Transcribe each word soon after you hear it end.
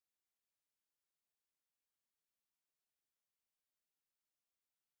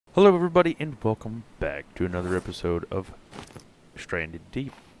Hello, everybody, and welcome back to another episode of Stranded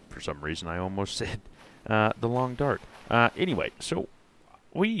Deep. For some reason, I almost said The Long Dark. Anyway, so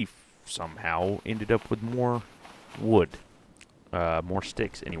we somehow ended up with more wood, more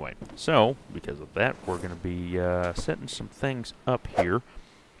sticks, anyway. So, because of that, we're going to be setting some things up here.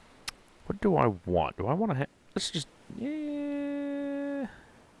 What do I want? Do I want to have... Let's just... Yeah...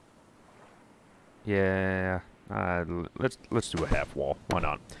 Yeah... let's do a half wall. Why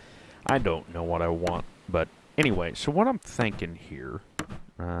not? I don't know what I want, but anyway, so what I'm thinking here,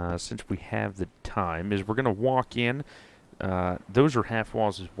 since we have the time, is we're going to walk in. Those are half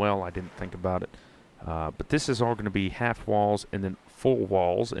walls as well. I didn't think about it. But this is all going to be half walls and then full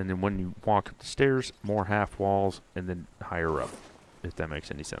walls, and then when you walk up the stairs, more half walls and then higher up, if that makes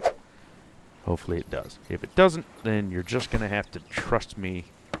any sense. Hopefully it does. If it doesn't, then you're just going to have to trust me,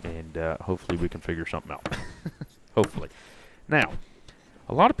 and hopefully we can figure something out. Hopefully. Now,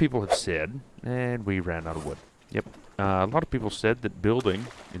 a lot of people have said, and we ran out of wood. Yep. A lot of people said that building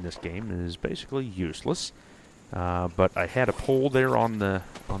in this game is basically useless. But I had a poll there on the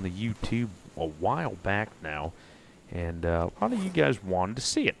YouTube a while back now, and a lot of you guys wanted to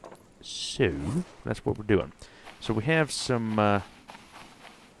see it. So that's what we're doing. So we have some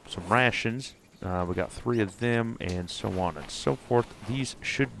rations. We got 3 of them, and so on and so forth. These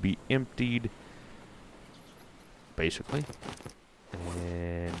should be emptied, basically.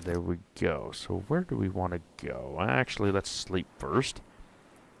 And there we go. So where do we want to go? Actually, let's sleep first.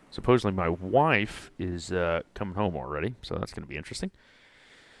 Supposedly my wife is coming home already, so that's going to be interesting.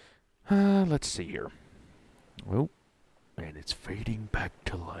 Let's see here. Oh, and it's fading back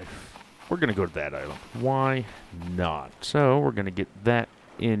to life. We're going to go to that island. Why not? So we're going to get that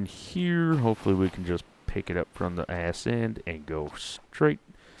in here. Hopefully we can just pick it up from the ass end and go straight.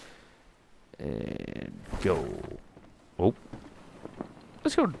 And go. Oh.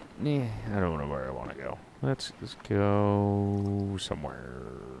 Let's go. Yeah, I don't know where I want to go. Let's go somewhere.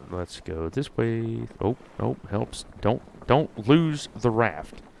 Let's go this way. Oh, no, helps. Don't lose the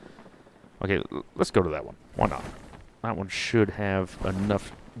raft. Okay, let's go to that one. Why not? That one should have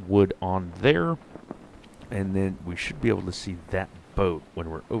enough wood on there, and then we should be able to see that boat when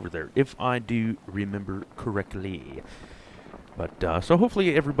we're over there, if I do remember correctly. But, so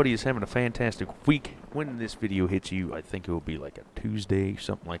hopefully everybody is having a fantastic week. When this video hits you, I think it will be like a Tuesday,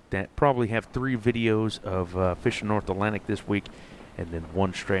 something like that. Probably have 3 videos of Fishing North Atlantic this week, and then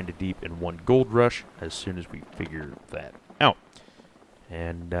 1 Stranded Deep and 1 Gold Rush as soon as we figure that out.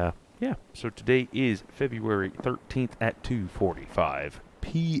 And, yeah, so today is February 13th at 2:45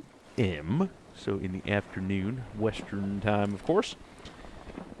 p.m., so in the afternoon, Western time, of course.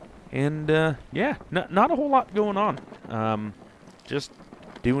 And, yeah, not a whole lot going on. Just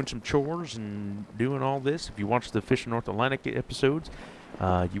doing some chores and doing all this. If you watch the Fishing North Atlantic episodes,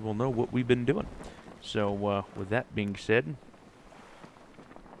 you will know what we've been doing. So, with that being said,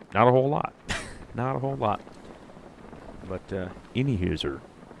 not a whole lot. Not a whole lot. But, anywho,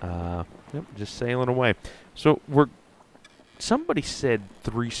 yep, just sailing away. So, somebody said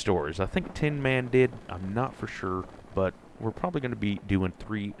 3 stories. I think Tin Man did. I'm not for sure, but we're probably going to be doing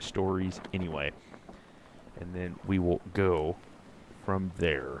 3 stories anyway. And then we will go from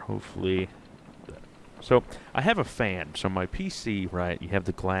there, hopefully. So, I have a fan. So, my PC, right, you have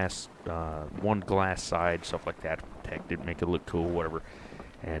the glass, 1 glass side, stuff like that to protect it, make it look cool, whatever.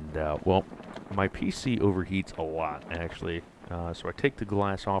 And, well, my PC overheats a lot, actually. So, I take the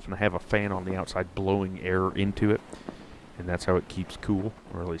glass off, and I have a fan on the outside blowing air into it. And that's how it keeps cool,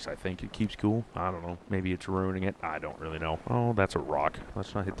 or at least I think it keeps cool. I don't know. Maybe it's ruining it. I don't really know. Oh, that's a rock.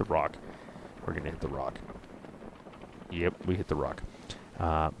 Let's not hit the rock. We're going to hit the rock. Yep, we hit the rock.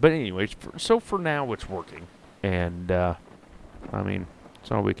 But anyways, so for now it's working. And, I mean,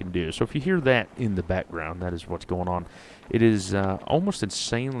 that's all we can do. So if you hear that in the background, that is what's going on. It is almost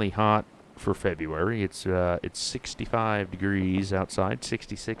insanely hot for February. It's 65 degrees outside,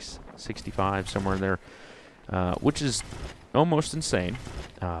 66, 65, somewhere in there. Which is almost insane.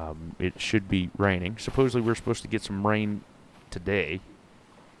 It should be raining. Supposedly we're supposed to get some rain today,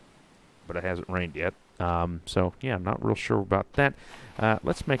 but it hasn't rained yet. So, yeah, I'm not real sure about that.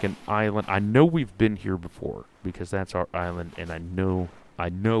 Let's make an island. I know we've been here before, because that's our island, and I know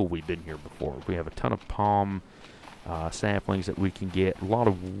we've been here before. We have a ton of palm saplings that we can get. A lot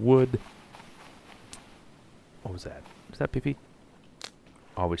of wood. What was that? Was that pee-pee?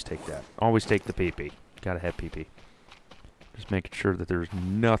 Always take that. Always take the pee-pee. Gotta have pee-pee. Just making sure that there's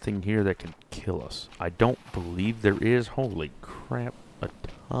nothing here that can kill us. I don't believe there is. Holy crap, a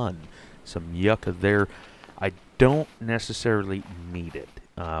ton. Some yucca there. I don't necessarily need it.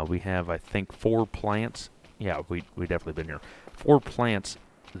 We have, I think, 4 plants. Yeah, we definitely been here. 4 plants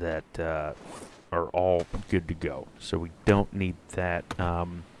that are all good to go. So we don't need that.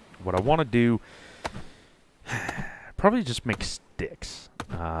 What I want to do, probably just make sticks.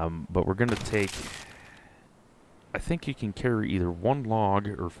 But we're going to take, I think you can carry either 1 log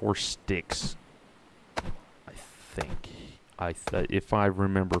or 4 sticks. I think. If I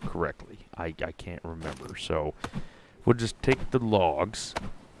remember correctly. I can't remember. So we'll just take the logs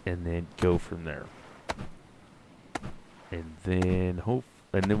and then go from there. And then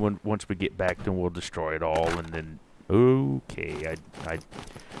once we get back, then we'll destroy it all. And then, okay, I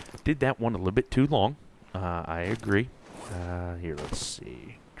did that one a little bit too long. I agree. Here, let's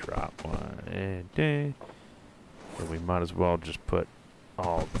see. Drop one. And then we might as well just put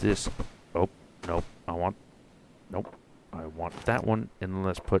all this. Oh, nope. Nope. I want that one. And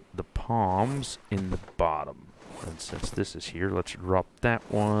let's put the palms in the bottom. And since this is here, let's drop that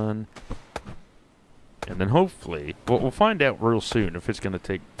one. And then hopefully, we'll find out real soon if it's going to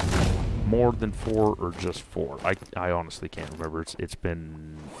take more than 4 or just 4. I honestly can't remember. It's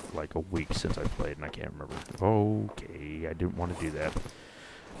been like a week since I played, and I can't remember. Okay, I didn't want to do that.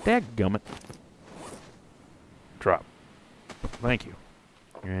 Dadgummit. Drop. Thank you.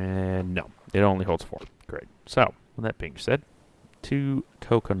 And no, it only holds 4. Great. So, with that being said, 2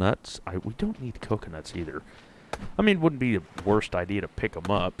 coconuts. We don't need coconuts either. I mean, it wouldn't be the worst idea to pick them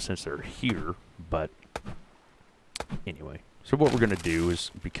up since they're here, but anyway. So what we're going to do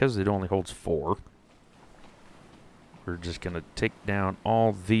is, because it only holds 4, we're just going to take down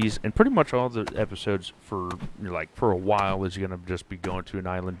all these, and pretty much all the episodes for a while is going to just be going to an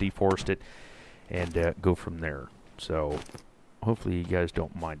island, deforest it, and go from there. So hopefully you guys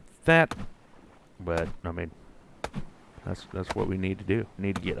don't mind that, but I mean, that's what we need to do. We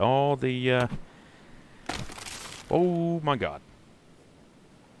need to get all the, oh my god.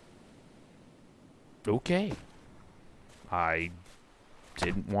 Okay. I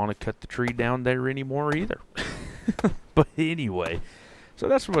didn't want to cut the tree down there anymore either. But anyway, so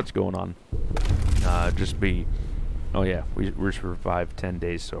that's what's going on. Oh yeah, we survived 10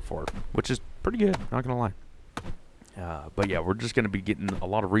 days so far, which is pretty good, not gonna lie. But yeah, we're just gonna be getting a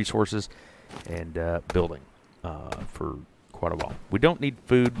lot of resources and building for quite a while. We don't need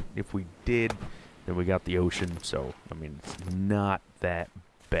food. If we did, then we got the ocean, so I mean, it's not that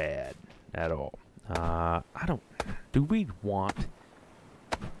bad at all. Do we want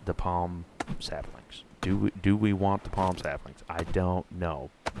the palm saplings? Do we want the palm saplings? I don't know.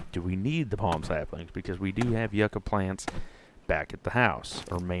 Do we need the palm saplings? Because we do have yucca plants back at the house,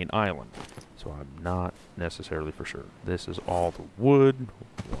 or main island. So I'm not necessarily for sure. This is all the wood.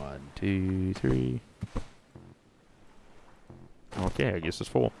 1, 2, 3. Okay, I guess it's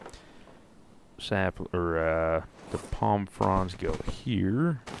full. The palm fronds go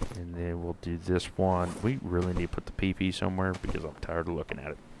here, and then we'll do this one. We really need to put the PP somewhere because I'm tired of looking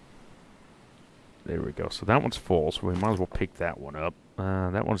at it. There we go. So that one's full, so we might as well pick that one up.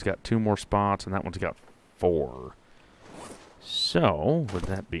 That one's got 2 more spots, and that one's got 4. So, with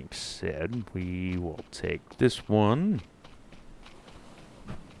that being said, we will take this one.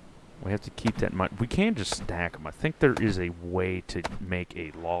 We have to keep that in mind. We can just stack them. I think there is a way to make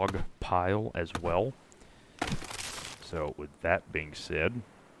a log pile as well. So, with that being said,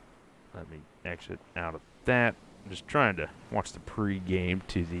 let me exit out of that. I'm just trying to watch the pre-game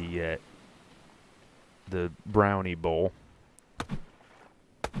to the brownie bowl.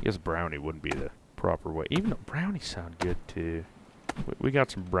 I guess brownie wouldn't be the proper way. Even though brownies sound good too. We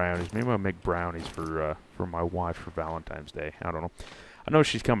got some brownies. Maybe I'll make brownies for my wife for Valentine's Day. I don't know. I know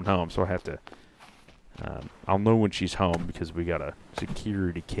she's coming home, so I have to. I'll know when she's home because we got a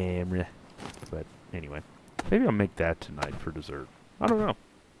security camera. But anyway, maybe I'll make that tonight for dessert. I don't know.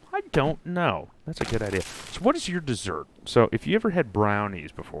 I don't know. That's a good idea. So what is your dessert? So if you ever had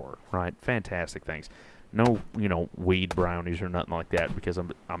brownies before, right? Fantastic things. No, weed brownies or nothing like that because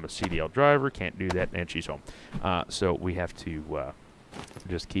I'm a CDL driver, can't do that, and she's home. So we have to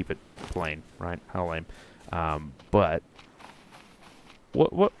just keep it plain, right? How lame. But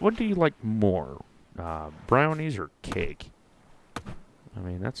what do you like more, brownies or cake? I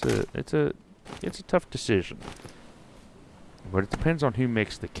mean, it's a tough decision. But it depends on who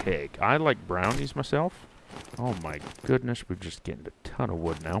makes the cake. I like brownies myself. Oh my goodness, we're just getting a ton of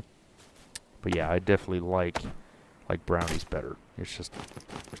wood now. But yeah, I definitely like brownies better. It's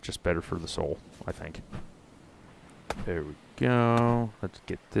just better for the soul, I think. There we go. Let's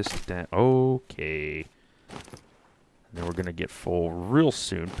get this down. Okay. And then we're gonna get full real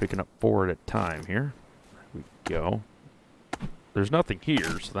soon, picking up 4 at a time here. There we go. There's nothing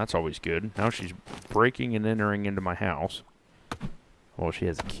here, so that's always good. Now she's breaking and entering into my house. Well, she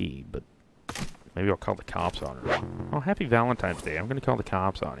has a key, but Maybe I'll call the cops on her. Oh, happy Valentine's Day. I'm going to call the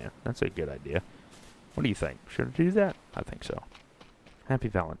cops on you. That's a good idea. What do you think? Should I do that? I think so. Happy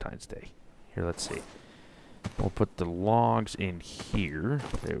Valentine's Day. Here, let's see. We'll put the logs in here.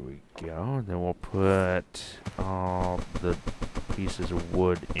 There we go. Then we'll put all the pieces of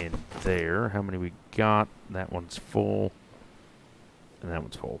wood in there. How many we got? That one's full. And that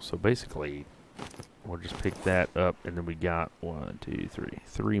one's full. So basically, we'll just pick that up. And then we got 1, 2, 3.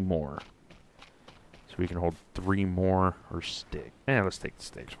 3 more. So we can hold 3 more or stick. Let's take the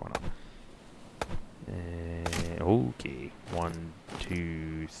sticks. Why not? Okay. 1,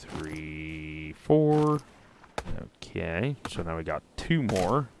 2, 3, 4. Okay. So now we got 2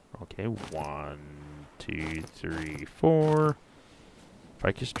 more. Okay. 1, 2, 3, 4.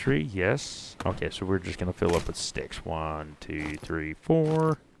 Ficus tree. Yes. Okay. So we're just gonna fill up with sticks. 1, 2, 3,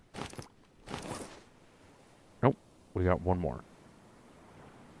 4. Nope. We got 1 more.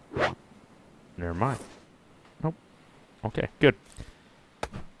 Never mind. Nope. Okay, good.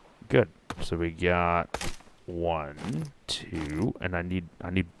 Good. So we got 1, 2, and I need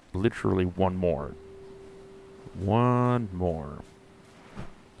literally 1 more. 1 more.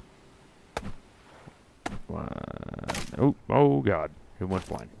 1. Oh God, it went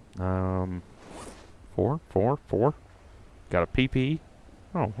flying. 4, 4, 4. Got a PP.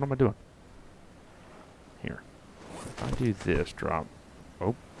 Oh, what am I doing? Here. If I do this, drop.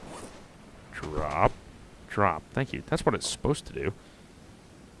 Oh. Drop. Drop. Thank you. That's what it's supposed to do.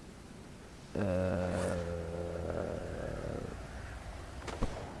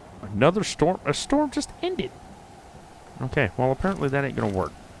 Another storm? A storm just ended. Okay, well apparently that ain't gonna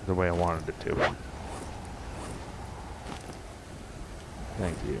work the way I wanted it to.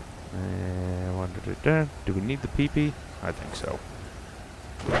 Thank you. Do we need the PP? I think so.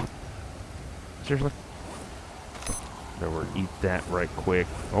 Seriously? There, we'll eat that right quick.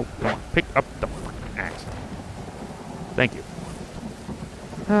 Oh, come on. Pick up the fucking axe. Thank you.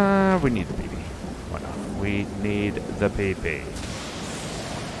 We need the PP. Why not? We need the PP.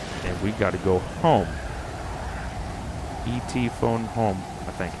 And we gotta go home. ET phone home,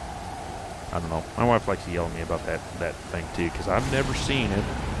 I think. I don't know. My wife likes to yell at me about that thing too, because I've never seen it.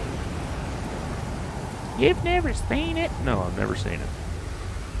 You've never seen it? No, I've never seen it.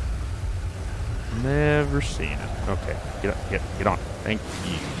 Never seen it. Okay, get up, get on. Thank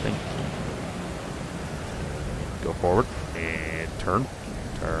you, thank you. Go forward and turn,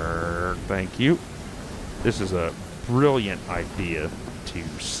 thank you. This is a brilliant idea to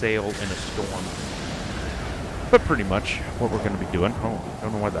sail in a storm. But pretty much what we're going to be doing. Oh, I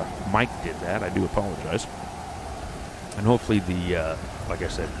don't know why the mic did that. I do apologize. And hopefully the, like I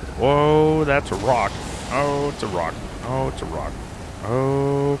said, whoa, that's a rock. Oh, it's a rock. Oh, it's a rock.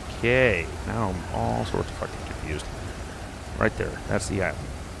 Okay. Now I'm all sorts of fucking confused. Right there. That's the island.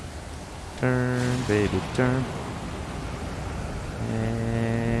 Turn, baby, turn.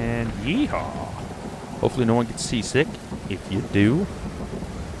 And yeehaw. Hopefully no one gets seasick. If you do,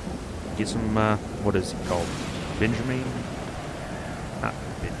 get some, what is it called? Benjamin? Not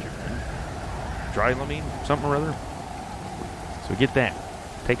Benjamin. Drylamine? Something or other? So get that.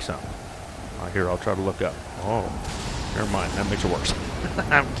 Take some. Here, I'll try to look up. Oh, never mind. That makes it worse.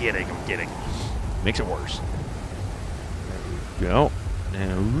 I'm kidding. Makes it worse. There we go.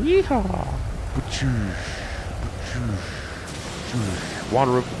 Now, yeehaw.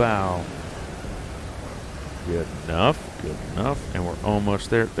 Water of the bow. Good enough. And we're almost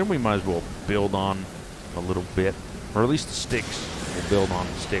there. Then we might as well build on a little bit. Or at least the sticks. We'll build on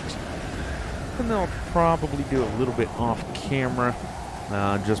the sticks. And then I'll probably do a little bit off camera.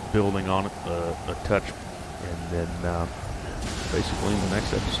 Just building on it a touch. And then basically in the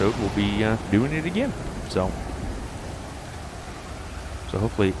next episode we'll be doing it again. So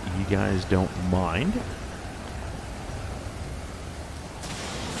hopefully you guys don't mind.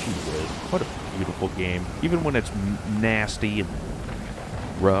 Gee whiz, what a beautiful game. Even when it's nasty and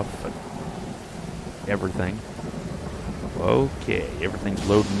rough and everything. Okay, everything's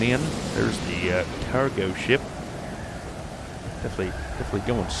loading in. There's the cargo ship. Definitely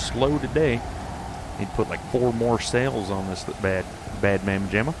going slow today. Need to put like 4 more sails on this bad mamma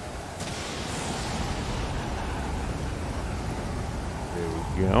jamma. There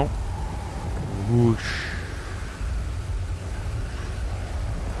we go. Whoosh.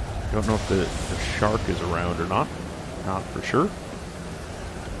 Don't know if the shark is around or not. Not for sure.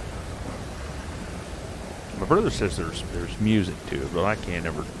 My brother says there's music to it, but I can't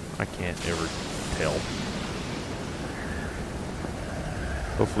ever tell.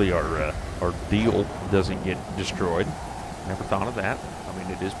 Hopefully our deal doesn't get destroyed. Never thought of that. I mean,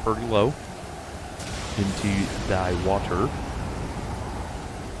 it is pretty low into the water.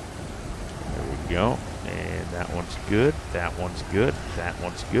 There we go. And that one's good. That one's good. That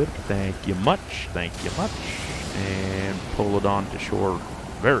one's good. Thank you much. Thank you much. And pull it on to shore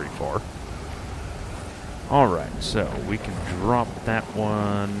very far. Alright, so we can drop that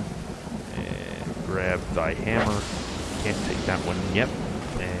one. And grab thy hammer. Can't take that one yet.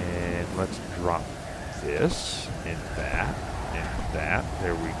 And let's drop this and that and that.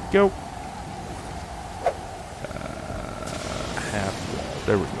 There we go. Half wall.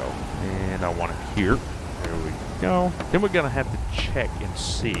 There we go. And I want it here. There we go. Then we're going to have to check and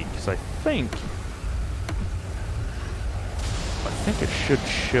see, because I think it should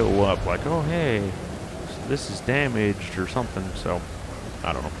show up like, oh, hey, this is damaged or something. So,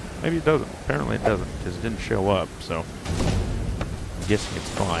 I don't know. Maybe it doesn't. Apparently it doesn't, because it didn't show up. So, I'm guessing it's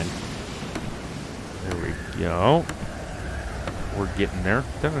fine. There we go. We're getting there.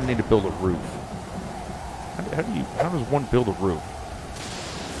 Then I need to build a roof. How does one build a roof?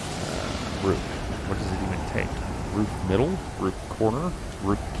 Roof. What does it even take? Roof middle, roof corner,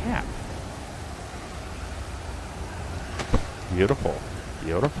 roof cap. Beautiful.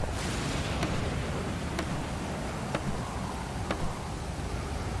 Beautiful.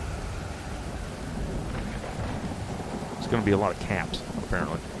 It's going to be a lot of caps,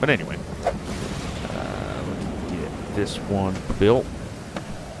 apparently. But anyway. Let's get this one built.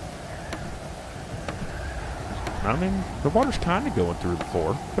 I mean, the water's kind of going through the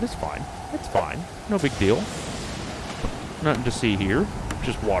floor, but it's fine. It's fine. No big deal. Nothing to see here.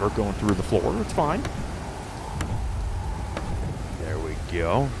 Just water going through the floor. It's fine. There we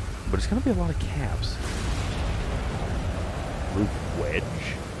go. But it's going to be a lot of caps. Roof wedge.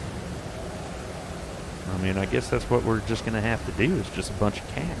 I mean, I guess that's what we're just going to have to do, is just a bunch of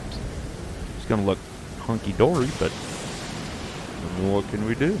caps. It's going to look hunky-dory, but what can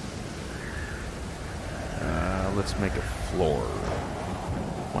we do? Let's make a floor.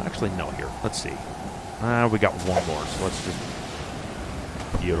 Well, actually, no, here. Let's see. We got one more, so let's just...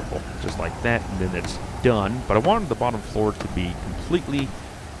 Beautiful. Just like that, and then it's done. But I wanted the bottom floor to be completely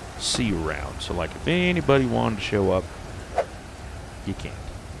see-around. So, like, if anybody wanted to show up, you can't.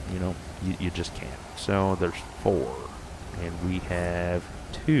 You know, you just can't. So, there's 4. And we have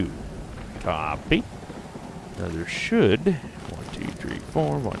 2. Copy. Now, there should... 1, 2, 3,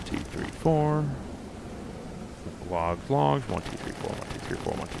 4. 1, 2, 3, 4. Logs, 1, 2, 3, 4, 1, 2, 3,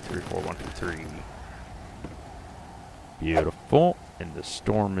 4, 1, 2, 3, 4, 1, 2, 3. Beautiful. And the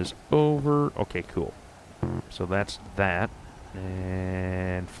storm is over. Okay, cool. So that's that.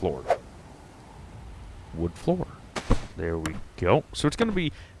 And floor. Wood floor. There we go. So it's going to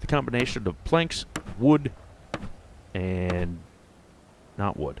be the combination of planks, wood, and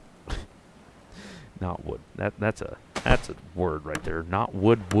not wood. Not wood. That's a word right there. Not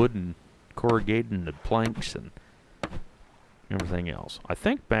wood, wood, and corrugated, and the planks, and everything else. I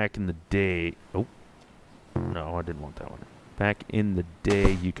think back in the day... Oh. No, I didn't want that one. Back in the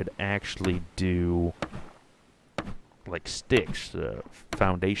day, you could actually do... like sticks.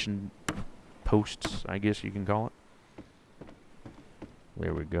 Foundation posts, I guess you can call it.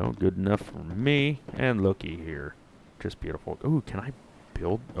 There we go. Good enough for me. And looky here. Just beautiful. Ooh, can I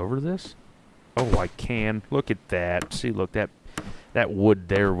build over this? Oh, I can. Look at that. See, look, that wood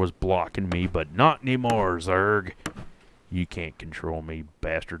there was blocking me, but not anymore, Zerg. You can't control me,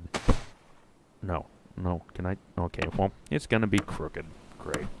 bastard. No. Can I? Okay, well, it's gonna be crooked.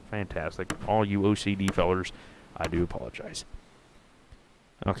 Great. Fantastic. All you OCD fellers, I do apologize.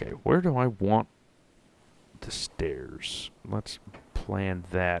 Okay, where do I want the stairs? Let's plan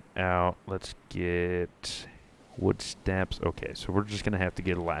that out. Let's get wood steps. Okay, so we're just gonna have to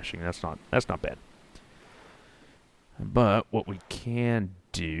get a lashing. That's not bad. But what we can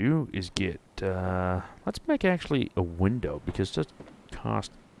do is get, let's make actually a window, because it just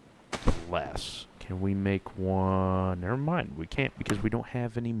costs less. Can we make one? Never mind, we can't, because we don't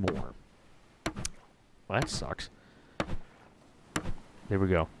have any more. Well, that sucks. There we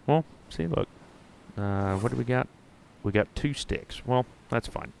go. Well, see, look. What do we got? We got 2 sticks. Well, that's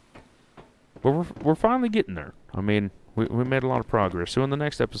fine. But we're finally getting there. I mean, we made a lot of progress. So in the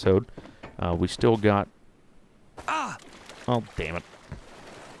next episode, we still got... Ah! Oh, damn it.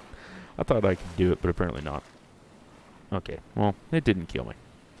 I thought I could do it, but apparently not. Okay, well, it didn't kill me.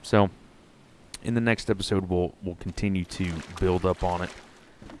 So, in the next episode, we'll continue to build up on it,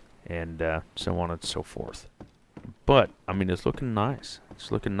 and so on and so forth. But, I mean, it's looking nice.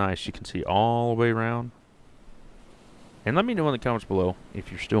 It's looking nice. You can see all the way around. And let me know in the comments below,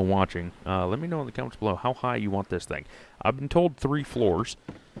 if you're still watching, let me know in the comments below how high you want this thing. I've been told 3 floors.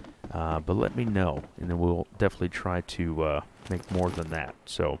 But let me know, and then we'll definitely try to make more than that.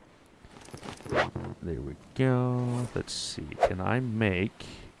 So, there we go. Let's see. Can I make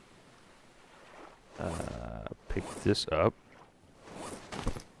Pick this up.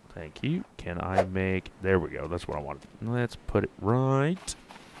 Thank you. Can I make... There we go. That's what I wanted. Let's put it right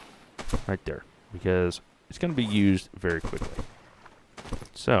there. Because it's going to be used very quickly.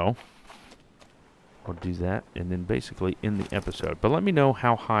 So, I'll do that and then basically end the episode. But let me know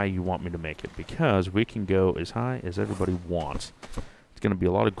how high you want me to make it. Because we can go as high as everybody wants. It's going to be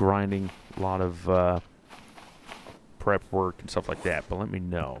a lot of grinding. A lot of prep work and stuff like that. But let me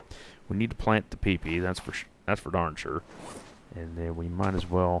know. We need to plant the PP. That's for darn sure. And then we might as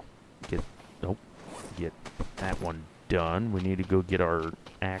well get that one done. We need to go get our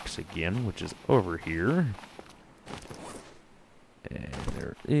axe again, which is over here. And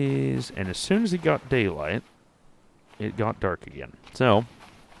there it is. And as soon as it got daylight, it got dark again. So,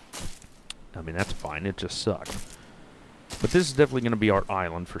 I mean, that's fine. It just sucked. But this is definitely going to be our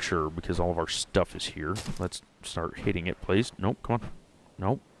island for sure, because all of our stuff is here. Let's start hitting it, please. Nope, come on.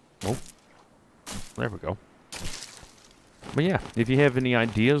 Nope. Nope. There we go. But yeah, if you have any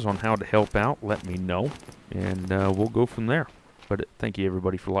ideas on how to help out, let me know, and we'll go from there. But thank you,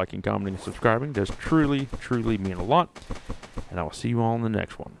 everybody, for liking, commenting, and subscribing. It does truly, truly mean a lot. And I will see you all in the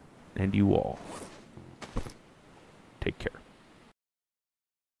next one. And you all, take care.